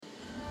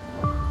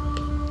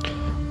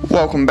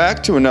Welcome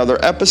back to another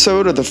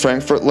episode of the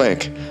Frankfort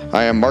LINK.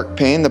 I am Mark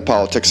Payne, the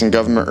politics and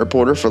government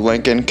reporter for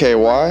Link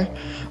NKY.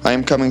 I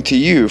am coming to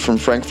you from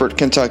Frankfort,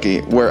 Kentucky,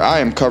 where I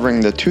am covering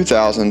the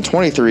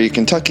 2023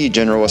 Kentucky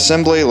General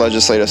Assembly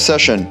legislative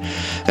session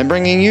and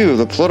bringing you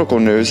the political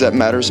news that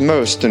matters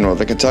most in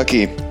Northern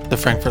Kentucky. The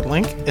Frankfort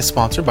LINK is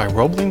sponsored by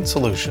Roebling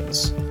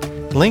Solutions.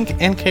 Link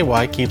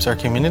NKY keeps our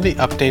community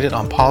updated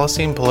on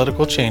policy and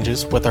political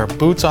changes with our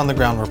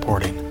boots-on-the-ground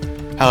reporting.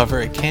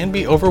 However, it can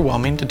be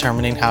overwhelming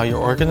determining how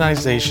your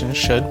organization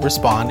should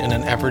respond in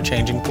an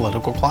ever-changing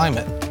political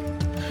climate.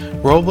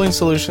 Roebling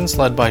Solutions,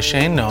 led by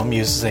Shane Noem,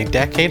 uses a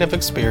decade of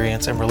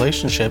experience and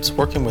relationships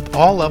working with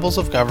all levels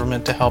of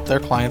government to help their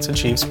clients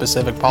achieve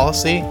specific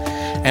policy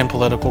and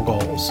political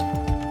goals.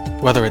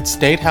 Whether it's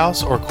State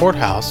House or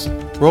Courthouse,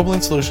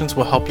 Roebling Solutions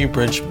will help you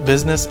bridge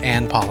business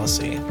and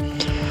policy.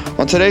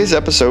 On today's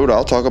episode,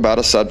 I'll talk about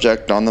a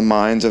subject on the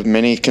minds of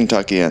many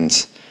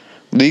Kentuckians: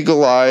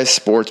 legalized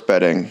sports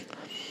betting.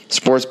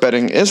 Sports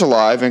betting is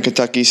alive in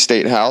Kentucky's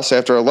State House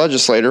after a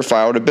legislator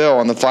filed a bill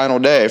on the final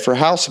day for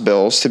House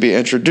bills to be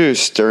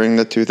introduced during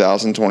the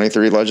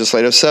 2023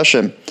 legislative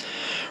session.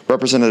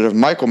 Representative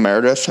Michael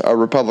Meredith, a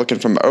Republican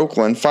from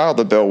Oakland, filed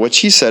the bill, which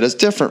he said is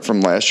different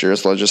from last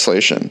year's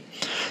legislation.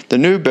 The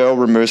new bill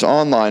removes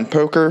online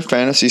poker,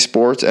 fantasy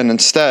sports, and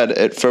instead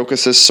it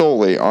focuses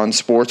solely on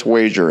sports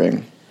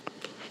wagering.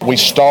 We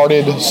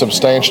started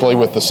substantially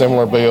with the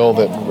similar bill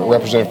that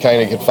Representative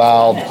Koenig had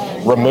filed,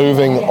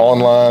 removing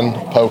online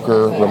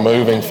poker,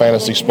 removing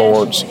fantasy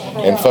sports,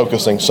 and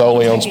focusing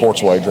solely on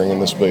sports wagering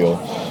in this bill.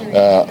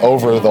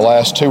 Over the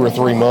last 2 or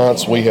 3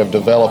 months, we have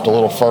developed a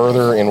little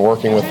further in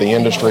working with the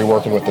industry,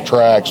 working with the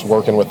tracks,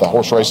 working with the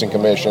Horse Racing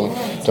Commission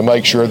to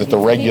make sure that the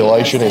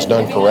regulation is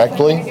done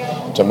correctly,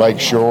 to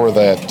make sure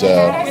that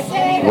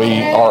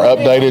we are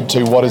updated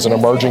to what is an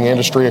emerging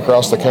industry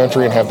across the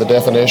country and have the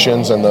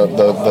definitions and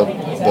the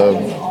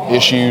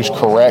issues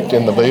correct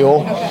in the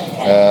bill.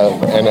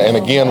 And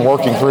again,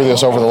 working through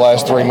this over the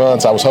last 3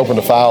 months, I was hoping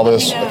to file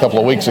this a couple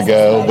of weeks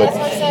ago, but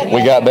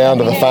we got down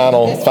to the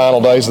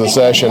final days of the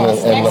session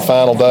and the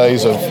final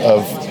days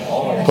of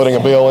putting a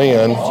bill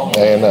in,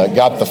 and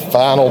got the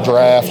final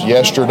draft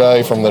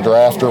yesterday from the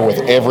drafter with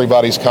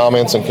everybody's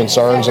comments and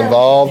concerns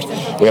involved.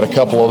 We had a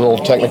couple of little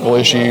technical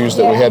issues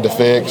that we had to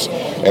fix,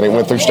 and it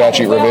went through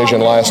statute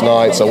revision last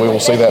night, so we will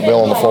see that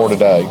bill on the floor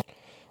today.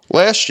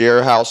 Last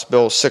year, House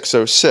Bill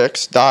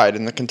 606 died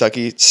in the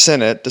Kentucky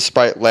Senate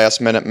despite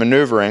last-minute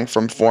maneuvering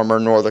from former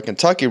Northern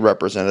Kentucky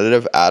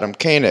Representative Adam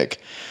Koenig,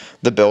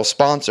 the bill's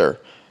sponsor.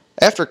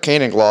 After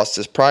Koenig lost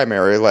his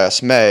primary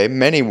last May,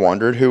 many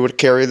wondered who would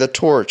carry the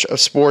torch of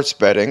sports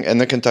betting in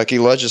the Kentucky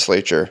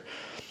legislature.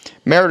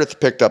 Meredith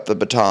picked up the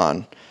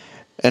baton.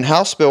 In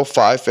House Bill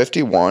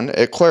 551,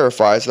 it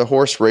clarifies the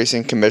Horse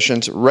Racing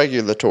Commission's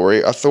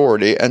regulatory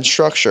authority and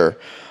structure,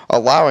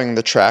 allowing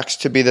the tracks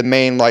to be the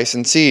main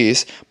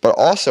licensees, but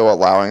also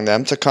allowing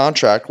them to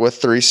contract with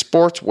 3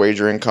 sports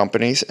wagering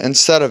companies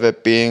instead of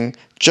it being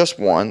just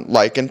one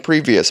like in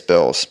previous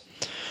bills.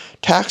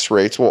 Tax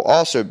rates will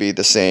also be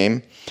the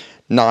same,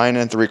 9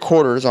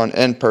 3/4 on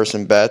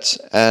in-person bets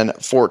and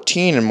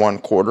 14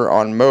 1/4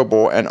 on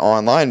mobile and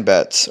online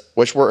bets,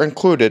 which were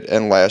included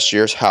in last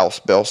year's House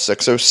Bill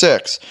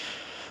 606.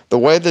 The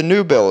way the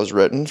new bill is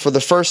written, for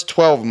the first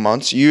 12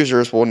 months,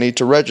 users will need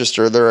to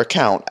register their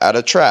account at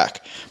a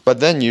track, but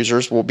then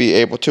users will be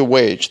able to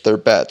wage their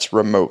bets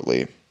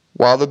remotely.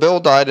 While the bill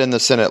died in the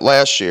Senate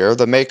last year,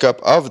 the makeup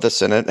of the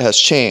Senate has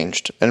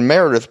changed, and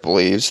Meredith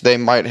believes they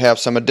might have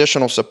some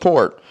additional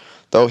support,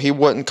 though he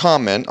wouldn't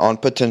comment on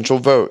potential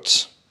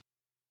votes.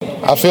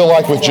 I feel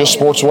like with just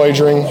sports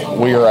wagering,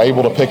 we are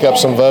able to pick up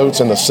some votes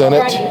in the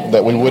Senate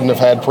that we wouldn't have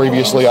had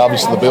previously.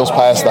 Obviously, the bills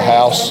passed the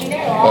House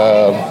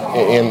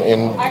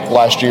in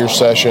last year's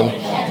session,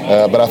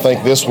 but I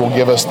think this will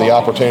give us the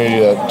opportunity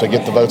to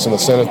get the votes in the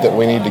Senate that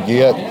we need to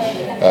get.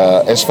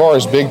 As far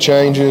as big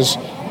changes,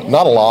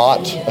 not a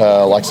lot.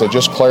 Like I said,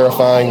 just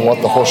clarifying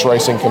what the Horse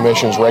Racing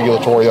Commission's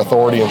regulatory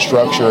authority and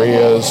structure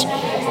is,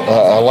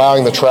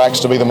 allowing the tracks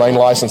to be the main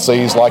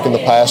licensees like in the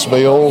past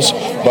bills,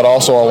 but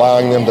also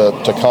allowing them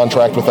to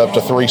contract with up to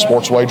 3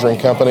 sports wagering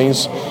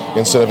companies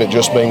instead of it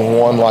just being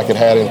one like it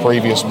had in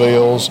previous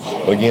bills.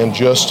 But again,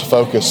 just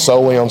focus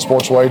solely on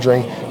sports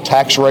wagering.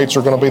 Tax rates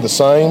are going to be the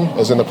same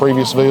as in the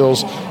previous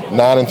bills,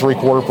 9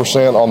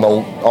 3/4%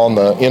 on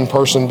the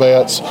in-person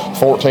bets,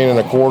 14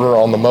 1/4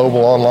 on the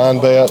mobile online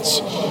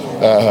bets.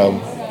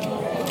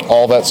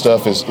 All that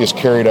stuff is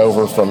carried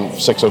over from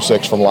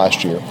 606 from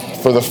last year.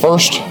 For the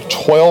first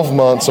 12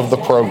 months of the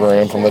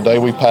program, from the day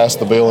we passed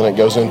the bill and it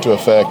goes into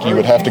effect, you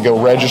would have to go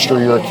register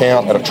your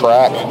account at a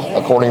track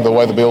according to the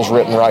way the bill's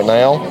written right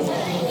now.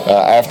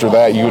 After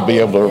that, you would be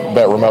able to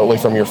bet remotely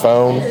from your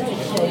phone.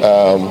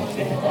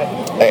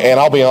 And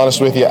I'll be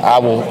honest with you,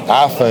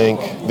 I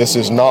think this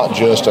is not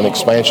just an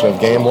expansion of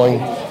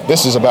gambling.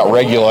 This is about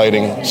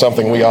regulating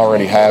something we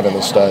already have in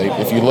the state.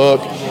 If you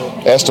look,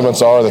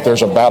 estimates are that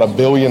there's about $1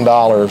 billion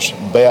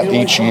bet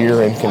each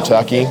year in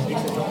Kentucky,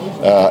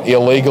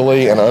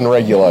 illegally and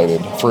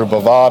unregulated through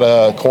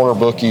Bovada, corner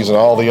bookies, and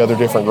all the other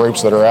different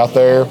groups that are out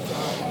there.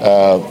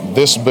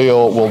 This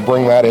bill will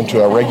bring that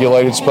into a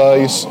regulated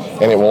space,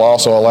 and it will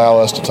also allow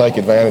us to take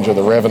advantage of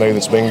the revenue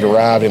that's being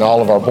derived in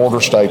all of our border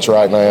states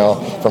right now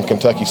from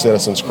Kentucky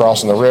citizens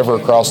crossing the river,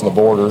 crossing the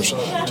borders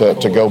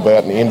to go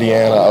bet in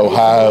Indiana,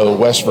 Ohio,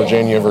 West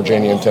Virginia,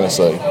 Virginia, and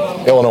Tennessee,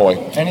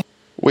 Illinois.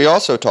 We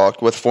also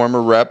talked with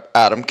former Rep.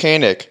 Adam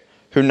Koenig,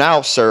 who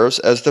now serves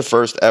as the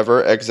first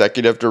ever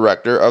executive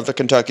director of the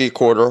Kentucky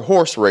Quarter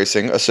Horse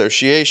Racing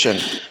Association.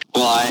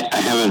 Well, I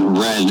haven't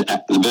read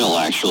the bill,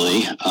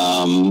 actually,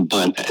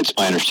 but it's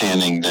my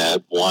understanding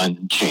that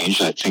one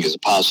change I think is a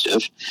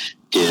positive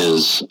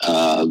is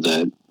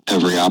that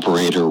every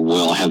operator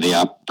will have the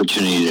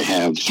opportunity to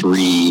have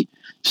 3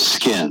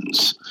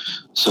 skins.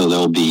 So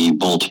there'll be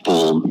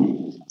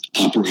multiple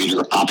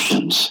operator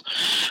options.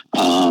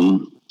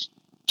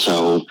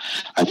 So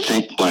I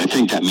think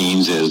that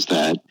means is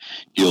that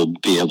you'll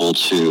be able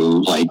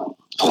to, like,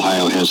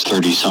 Ohio has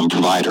 30-some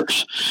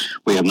providers.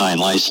 We have 9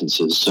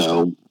 licenses,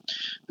 so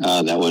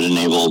that would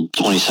enable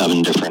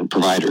 27 different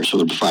providers. It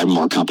would provide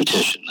more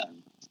competition.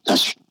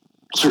 That's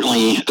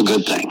certainly a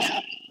good thing.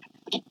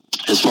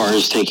 As far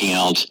as taking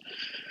out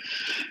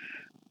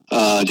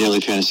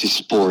daily fantasy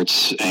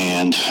sports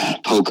and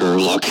poker,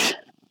 look,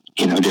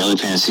 daily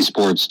fantasy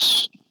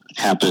sports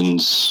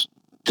happens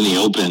in the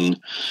open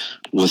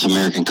with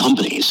American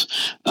companies.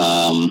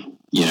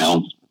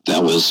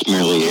 That was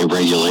merely a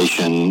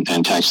regulation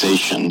and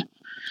taxation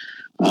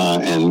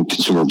and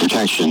consumer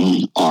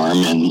protection arm.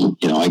 And,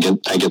 I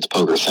get the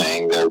poker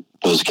thing. There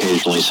was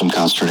occasionally some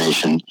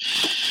consternation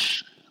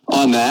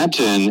on that.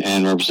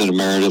 And Representative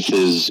Meredith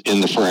is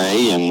in the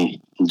fray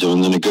and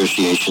doing the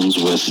negotiations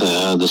with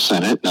the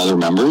Senate and other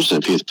members.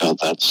 If he felt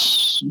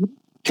that's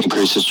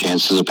increases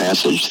chances of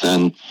passage,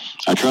 then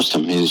I trust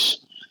him. He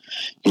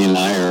and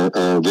I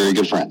are very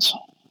good friends.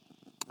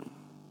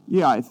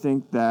 Yeah, I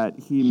think that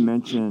he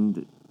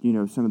mentioned,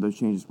 some of those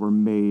changes were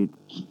made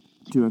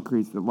to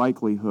increase the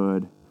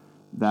likelihood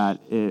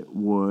that it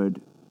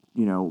would,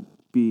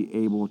 be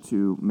able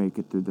to make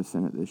it through the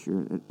Senate this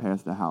year. It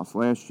passed the House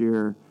last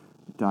year,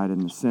 it died in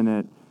the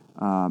Senate.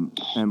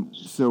 And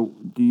so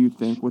do you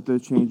think with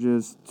those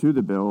changes to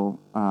the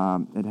bill,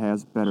 it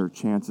has better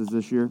chances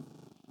this year?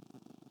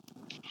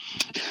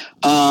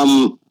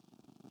 I'm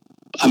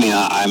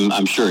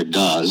sure it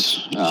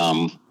does.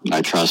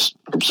 I trust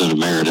Representative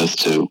Meredith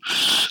to,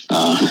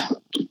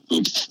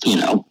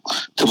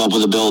 come up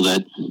with a bill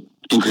that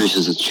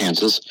increases its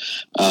chances.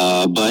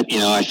 But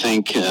I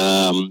think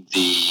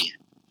the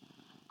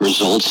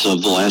results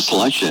of the last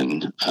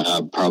election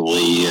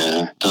probably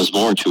does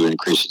more to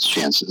increase its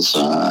chances.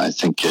 I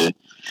think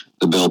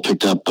the bill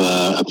picked up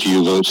a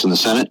few votes in the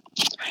Senate,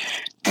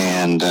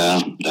 and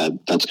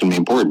that's going to be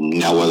important.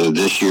 Now, whether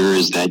this year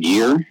is that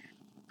year,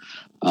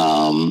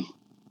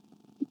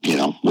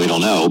 we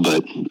don't know,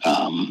 but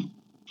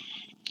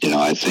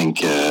I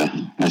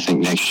think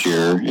next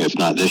year, if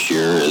not this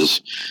year,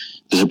 is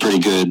a pretty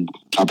good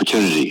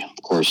opportunity.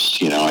 Of course,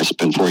 I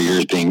spent 4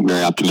 years being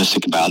very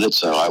optimistic about it,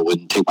 so I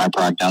wouldn't take my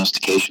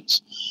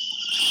prognostications.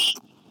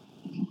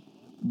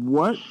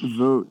 What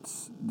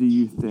votes do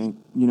you think,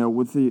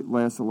 with the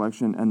last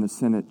election and the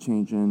Senate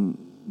changing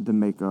the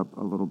makeup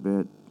a little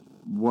bit,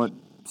 what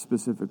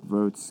specific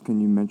votes, can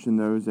you mention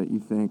those that you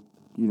think,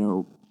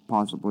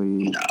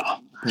 possibly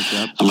picked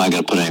up? I'm not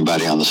going to put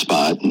anybody on the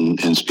spot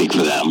and speak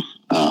for them.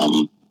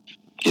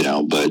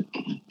 But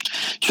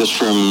just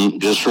from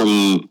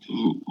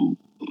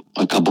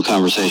a couple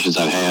conversations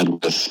I've had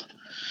with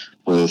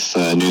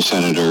new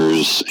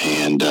senators,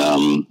 and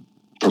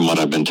from what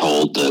I've been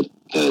told, that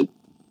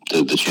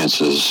the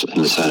chances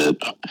in the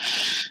Senate,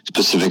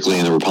 specifically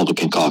in the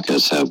Republican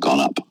caucus, have gone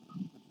up.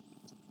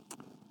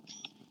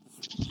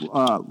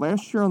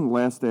 Last year on the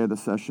last day of the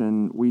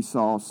session, we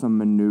saw some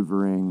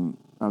maneuvering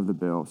of the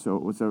bill. So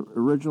it was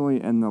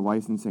originally in the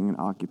Licensing and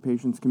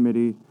Occupations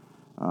Committee.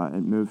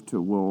 It moved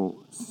to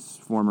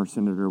former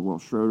Senator Will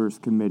Schroeder's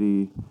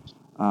committee.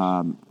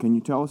 Can you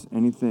tell us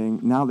anything,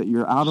 now that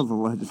you're out of the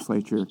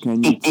legislature,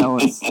 can you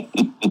tell us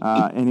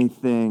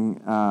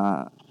anything,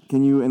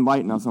 can you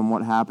enlighten us on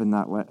what happened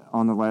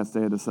on the last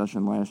day of the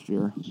session last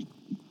year?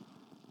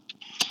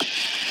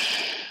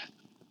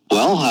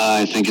 Well,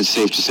 I think it's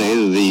safe to say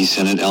that the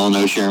Senate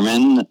L&O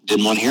chairman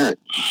didn't want to hear it.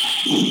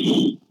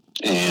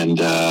 And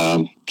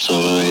so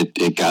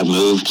it got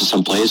moved to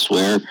some place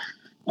where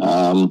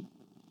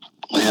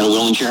we had a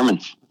willing chairman.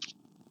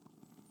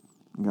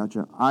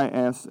 Gotcha. I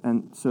asked,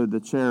 and so the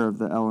chair of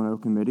the L&O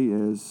committee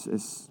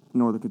is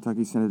Northern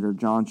Kentucky Senator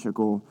John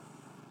Schickel.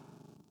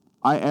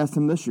 I asked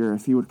him this year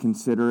if he would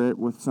consider it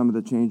with some of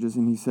the changes,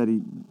 and he said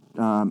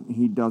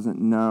he doesn't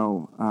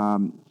know.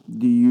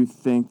 Do you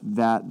think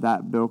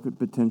that bill could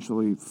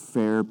potentially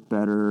fare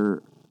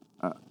better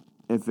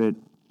if it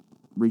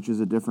reaches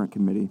a different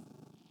committee?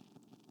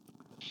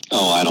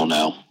 Oh, I don't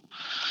know.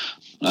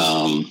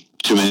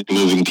 Too many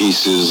moving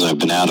pieces. I've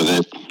been out of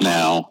it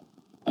now.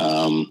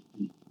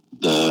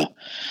 The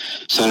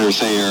Senator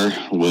Thayer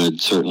would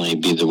certainly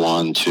be the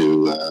one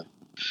to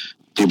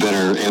be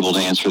better able to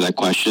answer that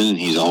question.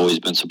 He's always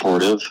been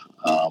supportive.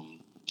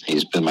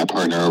 He's been my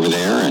partner over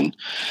there, and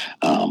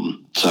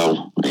so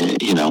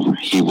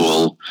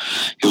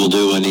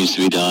needs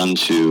to be done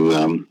to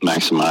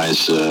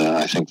maximize,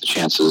 I think, the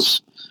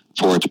chances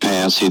for it to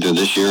pass either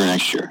this year or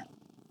next year.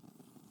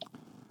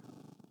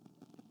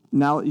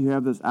 Now that you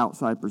have this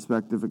outside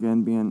perspective,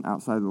 again, being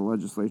outside of the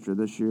legislature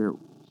this year,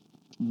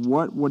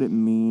 what would it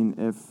mean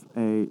if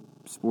a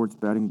sports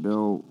betting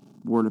bill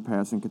were to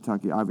pass in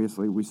Kentucky?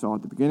 Obviously, we saw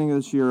at the beginning of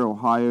this year,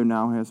 Ohio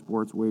now has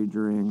sports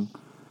wagering.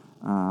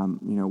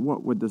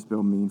 What would this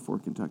bill mean for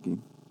Kentucky?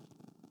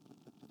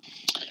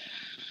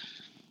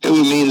 It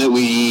would mean that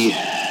we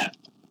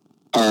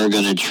are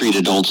going to treat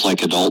adults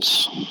like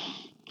adults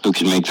who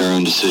can make their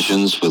own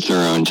decisions with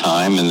their own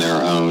time and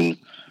their own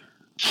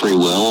free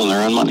will and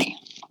their own money.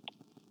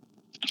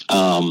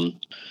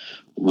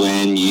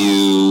 When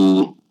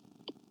you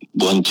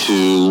want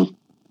to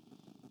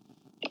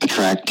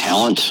attract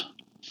talent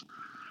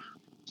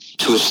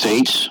to a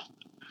state,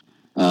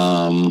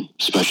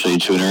 especially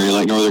to an area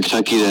like Northern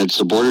Kentucky that's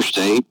a border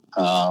state,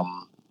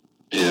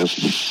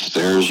 if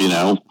there's,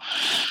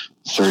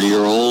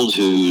 30-year-old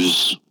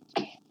who's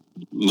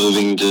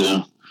moving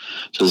to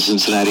the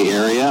Cincinnati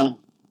area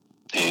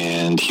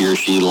and he or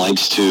she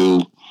likes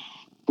to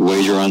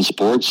wager on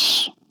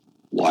sports,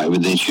 why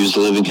would they choose to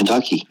live in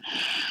Kentucky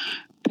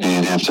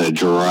and have to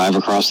drive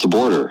across the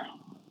border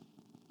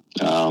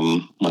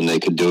when they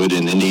could do it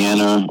in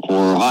Indiana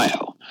or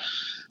Ohio?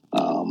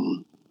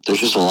 There's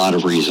just a lot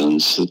of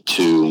reasons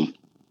to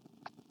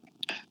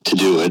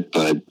do it,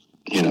 but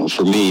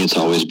for me, it's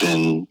always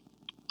been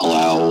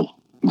allow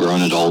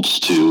grown adults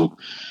to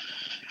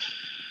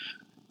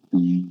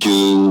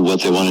do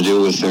what they want to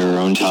do with their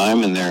own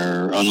time and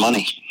their own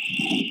money.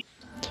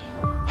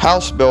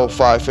 House Bill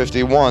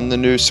 551, the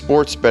new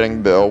sports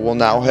betting bill, will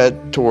now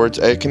head towards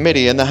a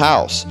committee in the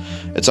House.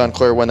 It's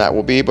unclear when that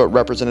will be, but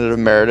Representative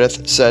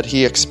Meredith said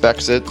he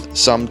expects it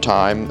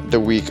sometime the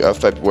week of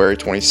February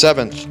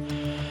 27th.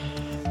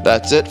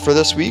 That's it for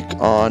this week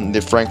on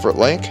the Frankfort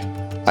Link.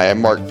 I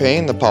am Mark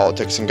Payne, the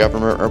politics and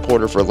government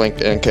reporter for Link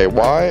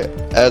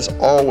NKY. As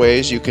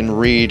always, you can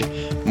read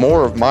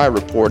more of my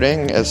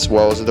reporting as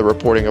well as the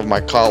reporting of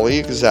my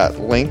colleagues at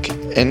linknky.com.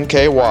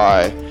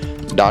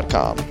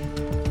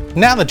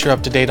 Now that you're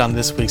up to date on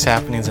this week's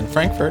happenings in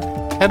Frankfort,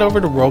 head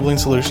over to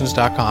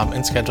roblingsolutions.com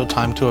and schedule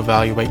time to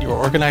evaluate your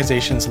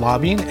organization's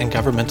lobbying and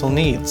governmental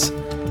needs.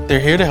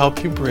 They're here to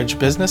help you bridge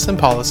business and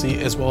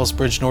policy as well as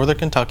bridge Northern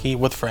Kentucky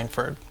with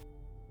Frankfort.